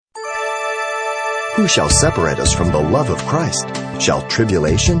Who shall separate us from the love of Christ? Shall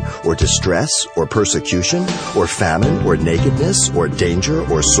tribulation, or distress, or persecution, or famine, or nakedness, or danger,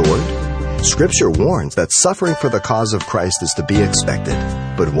 or sword? Scripture warns that suffering for the cause of Christ is to be expected.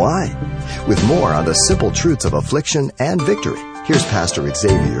 But why? With more on the simple truths of affliction and victory, here's Pastor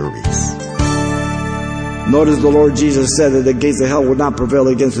Xavier Reese. Notice the Lord Jesus said that the gates of hell would not prevail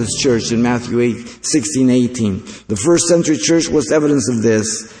against His church in Matthew 16:18. The first century church was evidence of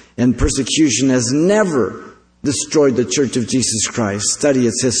this, and persecution has never destroyed the Church of Jesus Christ. Study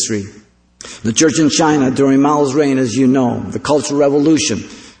its history. The church in China during Mao's reign, as you know, the Cultural Revolution,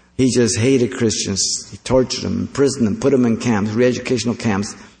 he just hated Christians. He tortured them, imprisoned them, put them in camps, re-educational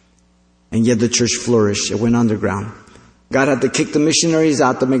camps. And yet the church flourished. It went underground. God had to kick the missionaries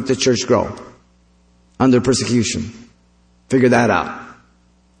out to make the church grow. Under persecution. Figure that out.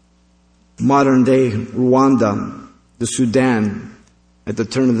 Modern day Rwanda, the Sudan, at the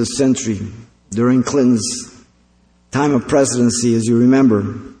turn of the century, during Clinton's time of presidency, as you remember,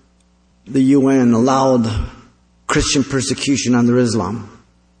 the UN allowed Christian persecution under Islam.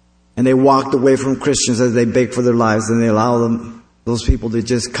 And they walked away from Christians as they begged for their lives, and they allowed those people to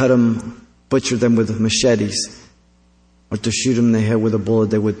just cut them, butcher them with machetes, or to shoot them in the head with a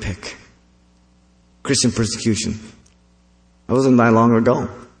bullet they would pick. Christian persecution. That wasn't that long ago.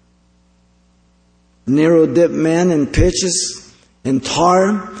 Nero dipped men in pitches and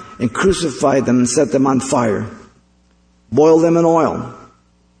tar and crucified them and set them on fire. Boiled them in oil.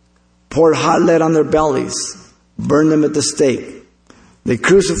 Poured hot lead on their bellies. Burned them at the stake. They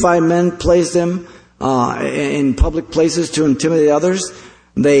crucified men, placed them in public places to intimidate others.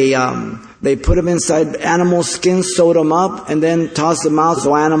 They put them inside animal skins, sewed them up, and then tossed them out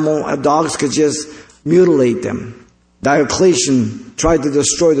so dogs could just mutilate them. Diocletian tried to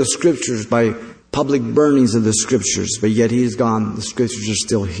destroy the Scriptures by public burnings of the Scriptures, but yet he is gone. The Scriptures are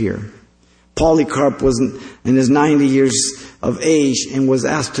still here. Polycarp was in his 90 years of age and was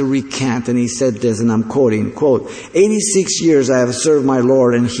asked to recant, and he said this, and I'm quoting, quote, 86 years I have served my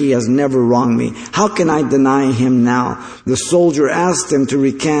Lord, and He has never wronged me. How can I deny Him now? The soldier asked him to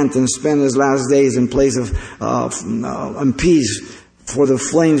recant and spend his last days in place of in peace, for the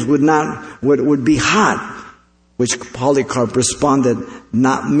flames would be hot. Which Polycarp responded,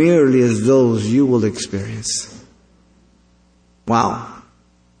 not merely as those you will experience. Wow.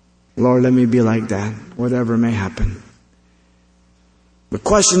 Lord, let me be like that, whatever may happen. The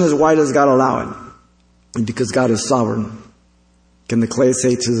question is, why does God allow it? Because God is sovereign. Can the clay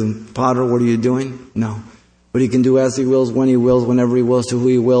say to the potter, what are you doing? No. But He can do as He wills, when He wills, whenever He wills, to who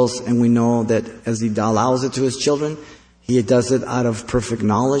He wills. And we know that as He allows it to His children, He does it out of perfect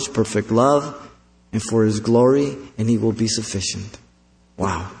knowledge, perfect love, and for His glory, and He will be sufficient.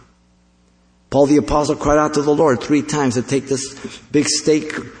 Wow. Paul the Apostle cried out to the Lord 3 times to take this big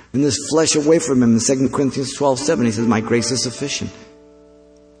stake and this flesh away from him. In 2 Corinthians 12:7, he says, my grace is sufficient.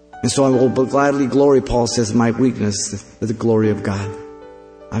 And so I will gladly glory, Paul says, in my weakness, that the glory of God,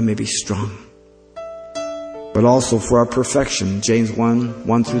 I may be strong. But also for our perfection, James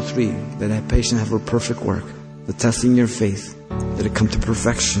 1:1-3, that have patience have a perfect work, the testing your faith, that it come to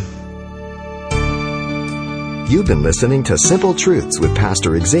perfection. You've been listening to Simple Truths with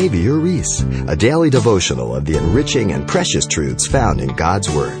Pastor Xavier Reese, a daily devotional of the enriching and precious truths found in God's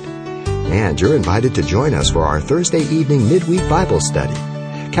Word. And you're invited to join us for our Thursday evening midweek Bible study.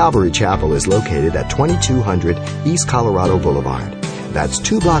 Calvary Chapel is located at 2200 East Colorado Boulevard. That's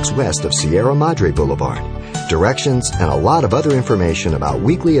 2 blocks west of Sierra Madre Boulevard. Directions and a lot of other information about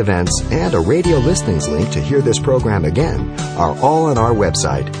weekly events and a radio listings link to hear this program again are all on our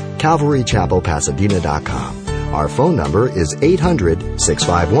website, CalvaryChapelPasadena.com. Our phone number is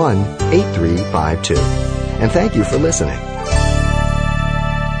 800-651-8352. And thank you for listening.